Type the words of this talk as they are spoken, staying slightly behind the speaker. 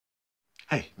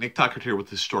Hey, Nick Tuckert here with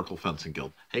the Historical Fencing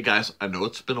Guild. Hey guys, I know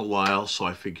it's been a while, so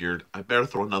I figured I better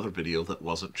throw another video that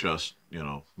wasn't just,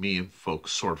 me and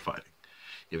folks sword fighting.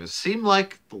 If it seemed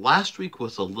like the last week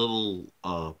was a little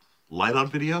light on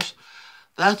videos,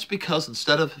 that's because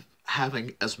instead of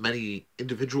having as many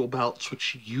individual bouts,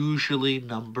 which usually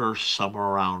number somewhere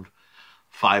around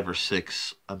 5 or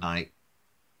 6 a night,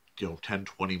 10,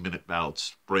 20-minute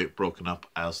bouts broken up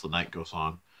as the night goes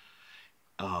on,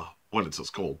 when it's as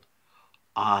cold.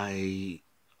 I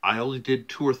only did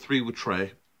 2 or 3 with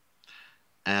Trey,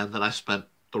 and then I spent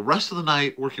the rest of the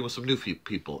night working with some new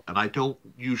people, and I don't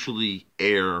usually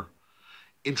air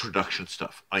introduction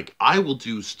stuff. Like, I will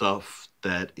do stuff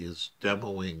that is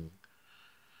demoing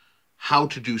how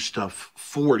to do stuff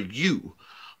for you,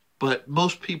 but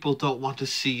most people don't want to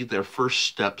see their first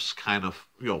steps kind of,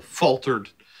 faltered,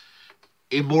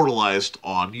 immortalized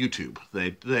on YouTube.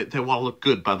 They want to look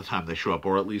good by the time they show up,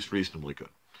 or at least reasonably good.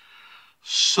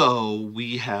 So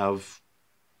we have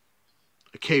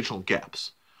occasional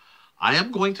gaps. I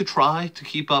am going to try to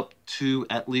keep up to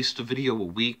at least a video a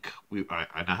week.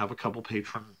 I now have a couple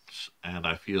patrons, and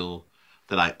I feel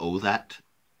that I owe that,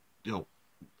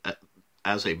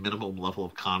 as a minimum level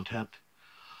of content.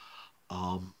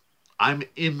 I'm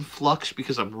in flux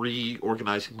because I'm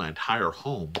reorganizing my entire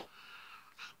home.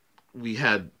 We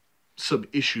had some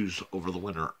issues over the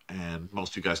winter, and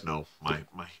most of you guys know my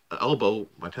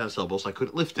tennis elbows, I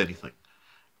couldn't lift anything,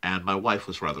 and my wife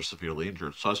was rather severely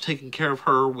injured, so I was taking care of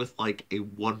her with like a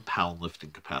 1-pound lifting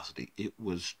capacity. It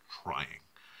was trying,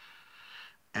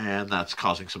 and that's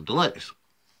causing some delays.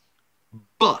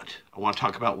 But I want to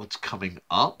talk about what's coming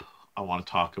up. I want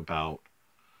to talk about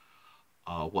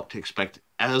what to expect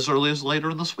as early as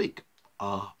later in this week.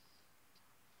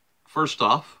 First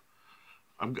off,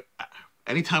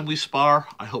 anytime we spar,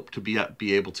 I hope to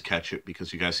be able to catch it,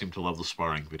 because you guys seem to love the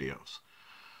sparring videos.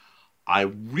 I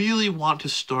really want to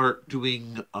start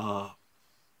doing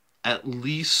at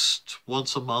least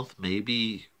once a month,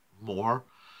 maybe more,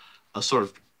 a sort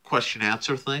of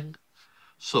question-answer thing.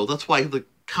 So that's why the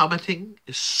commenting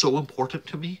is so important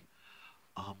to me.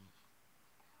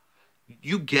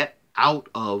 You get out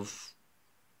of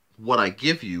what I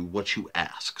give you what you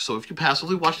ask. So if you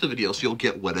passively watch the videos, you'll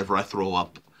get whatever I throw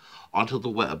up onto the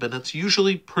web, and it's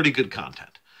usually pretty good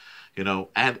content,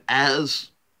 and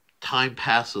as time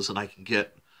passes and I can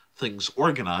get things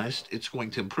organized, it's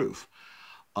going to improve.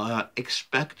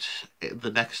 Expect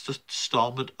the next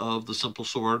installment of The Simple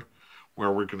Sword,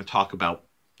 where we're going to talk about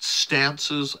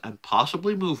stances and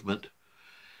possibly movement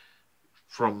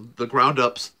from the ground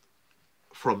up,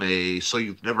 from a so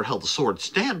you've never held a sword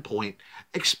standpoint.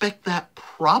 Expect that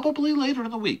probably later in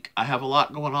the week. I have a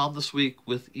lot going on this week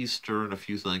with Easter and a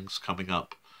few things coming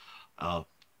up.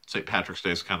 St. Patrick's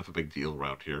Day is kind of a big deal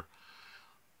around here.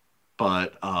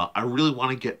 But I really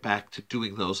want to get back to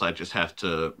doing those. I just have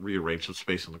to rearrange some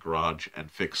space in the garage and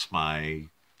fix my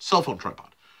cell phone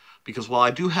tripod. Because while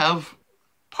I do have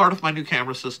part of my new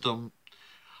camera system,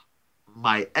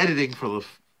 my editing for the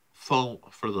phone,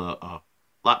 for the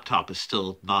laptop, is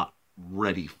still not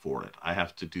ready for it. I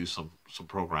have to do some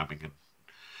programming and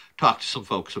talk to some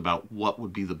folks about what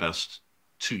would be the best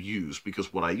to use,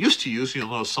 because what I used to use,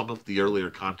 some of the earlier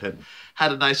content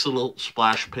had a nice little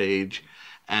splash page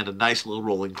and a nice little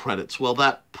rolling credits. Well,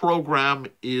 that program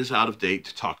is out of date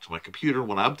to talk to my computer.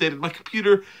 When I updated my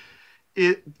computer,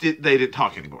 they didn't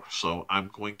talk anymore. So I'm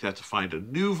going to have to find a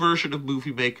new version of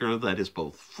Movie Maker that is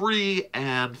both free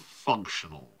and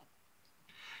functional.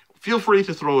 Feel free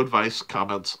to throw advice,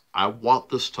 comments. I want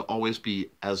this to always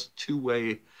be as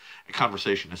two-way a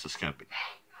conversation as this can be.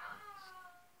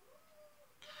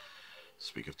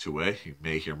 Speak of two-way, you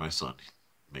may hear my son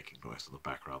making noise in the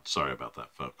background. Sorry about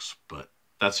that, folks, but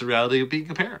that's the reality of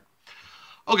being a parent.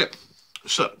 Okay,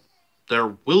 so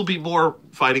there will be more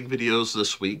fighting videos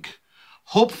this week.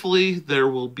 Hopefully there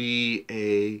will be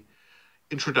a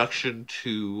introduction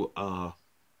to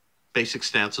basic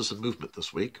stances and movement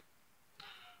this week.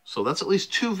 So that's at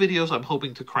least 2 videos I'm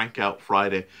hoping to crank out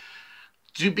Friday,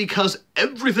 because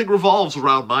everything revolves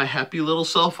around my happy little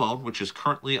cell phone, which is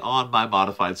currently on my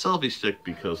modified selfie stick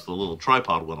because the little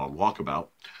tripod went on walkabout.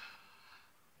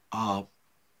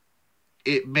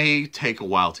 It may take a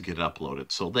while to get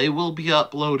uploaded, so they will be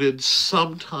uploaded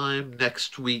sometime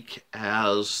next week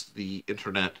as the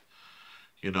internet,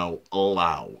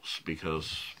 allows,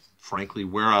 because frankly,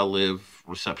 where I live,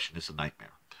 reception is a nightmare.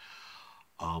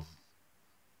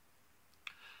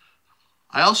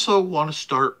 I also want to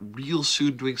start real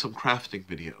soon doing some crafting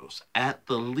videos. At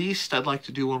the least, I'd like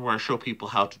to do one where I show people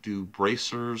how to do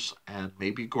bracers and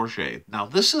maybe gorget. Now,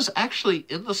 this is actually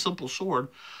in The Simple Sword,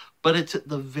 but it's at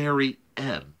the very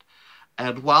end.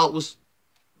 And while it was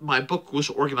my book was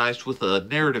organized with a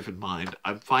narrative in mind,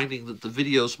 I'm finding that the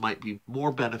videos might be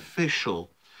more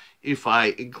beneficial if I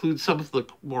include some of the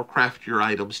more craftier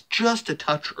items just a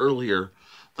touch earlier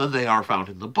than they are found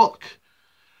in the book.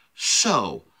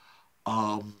 So,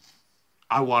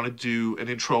 I want to do an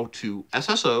intro to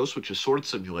SSOs, which is sword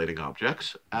simulating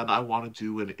objects, and I want to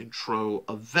do an intro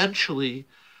eventually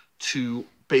to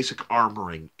basic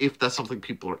armoring, if that's something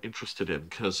people are interested in,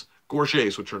 because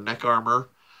gorgets, which are neck armor,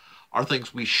 are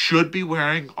things we should be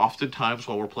wearing. Oftentimes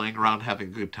while we're playing around having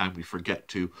a good time, we forget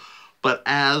to. But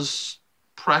as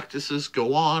practices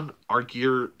go on, our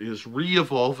gear is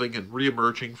re-evolving and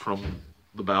re-emerging from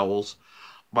the bowels.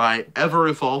 My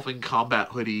ever-evolving combat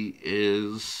hoodie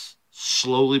is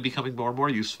slowly becoming more and more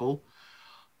useful.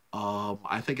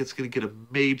 I think it's going to get a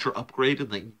major upgrade in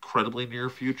the incredibly near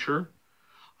future.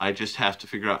 I just have to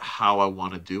figure out how I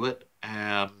want to do it.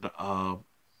 And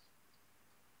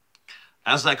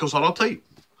as that goes on, I'll tell you.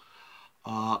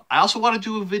 I also want to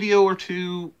do a video or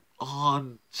two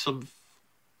on some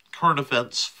current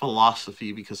events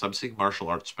philosophy, because I'm seeing martial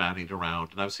arts bandied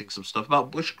around, and I'm seeing some stuff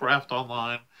about bushcraft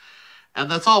online, and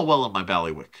that's all well in my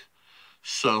ballywick.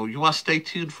 So you want to stay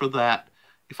tuned for that.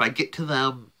 If I get to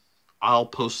them, I'll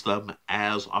post them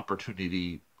as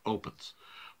opportunity opens.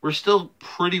 We're still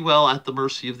pretty well at the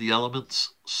mercy of the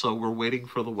elements, so we're waiting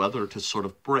for the weather to sort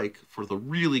of break for the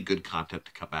really good content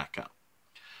to come back out.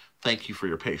 Thank you for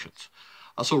your patience.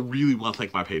 I also really want to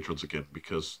thank my patrons again,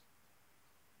 because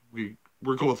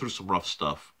we're going through some rough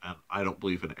stuff, and I don't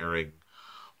believe in airing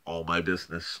all my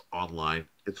business online.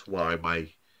 It's why my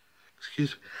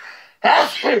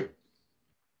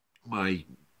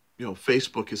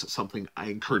Facebook isn't something I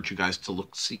encourage you guys to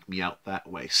seek me out that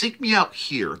way. Seek me out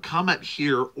here, comment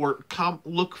here, or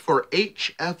look for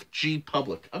HFG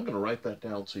Public. I'm going to write that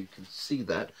down so you can see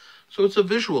that. So it's a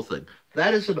visual thing.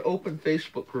 That is an open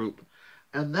Facebook group,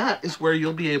 and that is where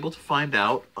you'll be able to find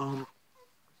out,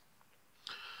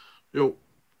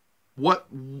 what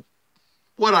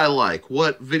I like,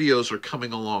 what videos are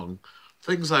coming along,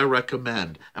 things I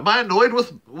recommend. Am I annoyed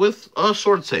with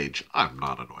Sword Sage? I'm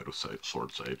not annoyed with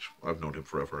Sword Sage. I've known him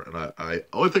forever, and I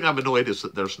only thing I'm annoyed is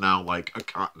that there's now like a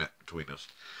continent between us,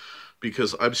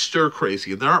 because I'm stir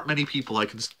crazy, and there aren't many people I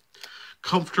can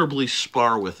comfortably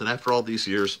spar with, and after all these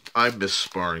years, I miss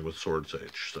sparring with Sword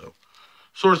Sage. So,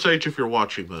 Sword Sage, if you're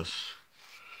watching this,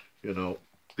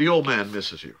 the old man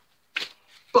misses you.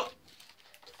 But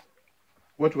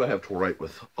what do I have to write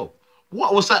with? Oh,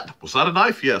 what was that? Was that a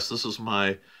knife? Yes, this is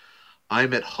my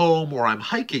I'm at home or I'm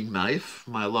hiking knife,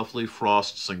 my lovely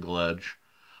Frost single edge.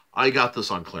 I got this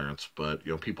on clearance, but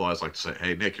people always like to say,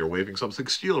 "Hey Nick, you're waving something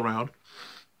steel around."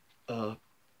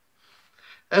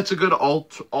 That's a good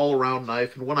all-around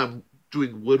knife, and when I'm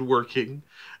doing woodworking,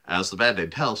 as the band name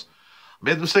tells, I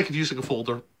made the mistake of using a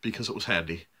folder because it was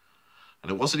handy,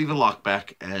 and it wasn't even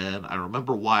lockback, and I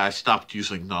remember why I stopped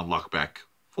using non-lockback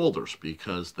folders,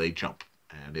 because they jump,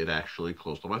 and it actually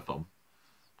closed on my thumb.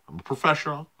 I'm a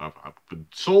professional. I've been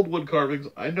sold wood carvings.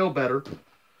 I know better,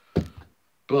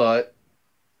 but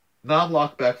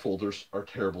non-lockback folders are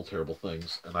terrible, terrible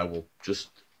things, and I will just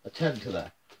attend to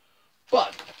that.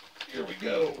 But here we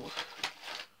go.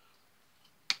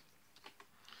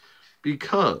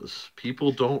 Because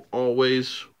people don't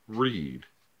always read.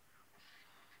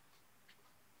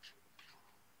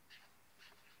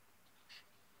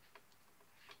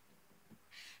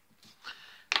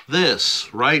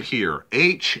 This right here,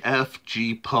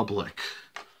 HFG Public.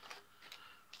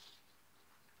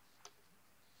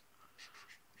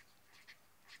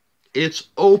 It's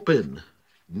open.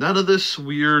 None of this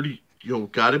weird,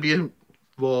 gotta be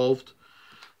involved.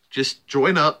 Just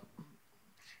join up.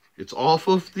 It's off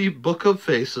of the Book of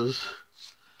Faces.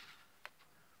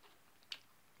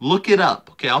 Look it up.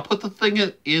 Okay, I'll put the thing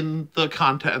in the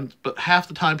content, but half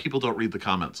the time people don't read the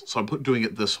comments. So I'm doing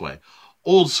it this way.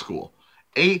 Old school.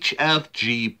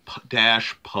 HFG-Public.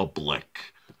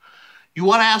 You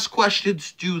want to ask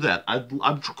questions? Do that.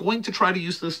 I'm going to try to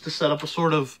use this to set up a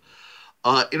sort of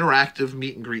interactive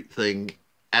meet and greet thing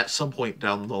at some point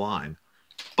down the line.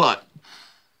 But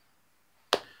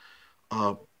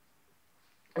I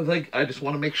just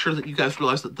want to make sure that you guys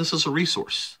realize that this is a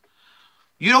resource.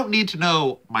 You don't need to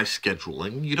know my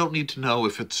scheduling. You don't need to know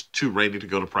if it's too rainy to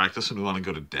go to practice and we want to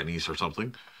go to Denny's or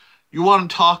something. You want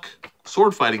to talk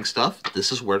sword fighting stuff,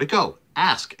 this is where to go.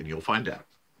 Ask and you'll find out.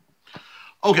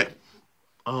 Okay.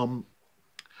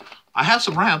 I have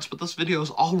some rants, but this video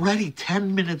is already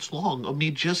 10 minutes long of me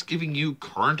just giving you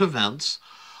current events,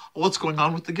 what's going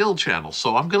on with the guild channel.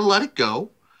 So I'm going to let it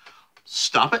go,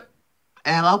 stop it,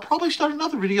 and I'll probably start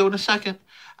another video in a second,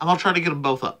 and I'll try to get them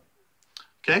both up.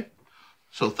 Okay?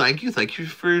 So thank you. Thank you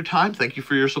for your time. Thank you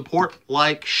for your support.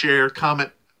 Like, share,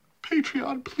 comment.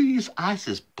 Patreon, please. Ice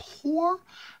is poor,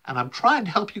 and I'm trying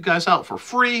to help you guys out for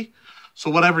free. So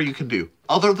whatever you can do.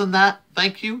 Other than that,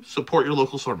 thank you. Support your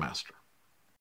local swordmaster.